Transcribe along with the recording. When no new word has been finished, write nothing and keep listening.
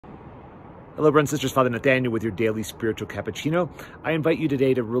Hello, brothers and sisters. Father Nathaniel with your daily spiritual cappuccino. I invite you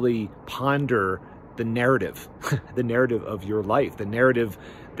today to really ponder the narrative, the narrative of your life, the narrative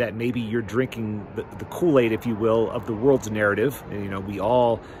that maybe you're drinking the Kool-Aid, if you will, of the world's narrative. And, you know, we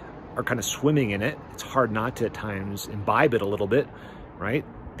all are kind of swimming in it. It's hard not to at times imbibe it a little bit, right?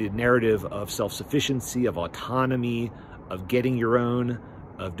 The narrative of self-sufficiency, of autonomy, of getting your own,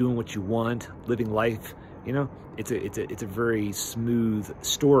 of doing what you want, living life. You know, it's a very smooth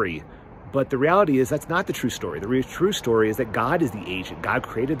story. But the reality is that's not the true story. The true story is that God is the agent. God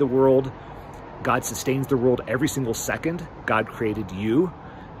created the world. God sustains the world every single second. God created you.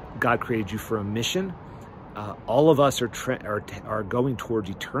 God created you for a mission. All of us are going towards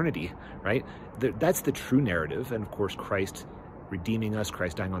eternity, right? That's the true narrative. And of course, Christ redeeming us,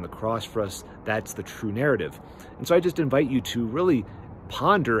 Christ dying on the cross for us, that's the true narrative. And so I just invite you to really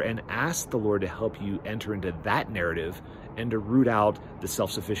ponder and ask the Lord to help you enter into that narrative and to root out the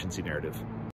self-sufficiency narrative.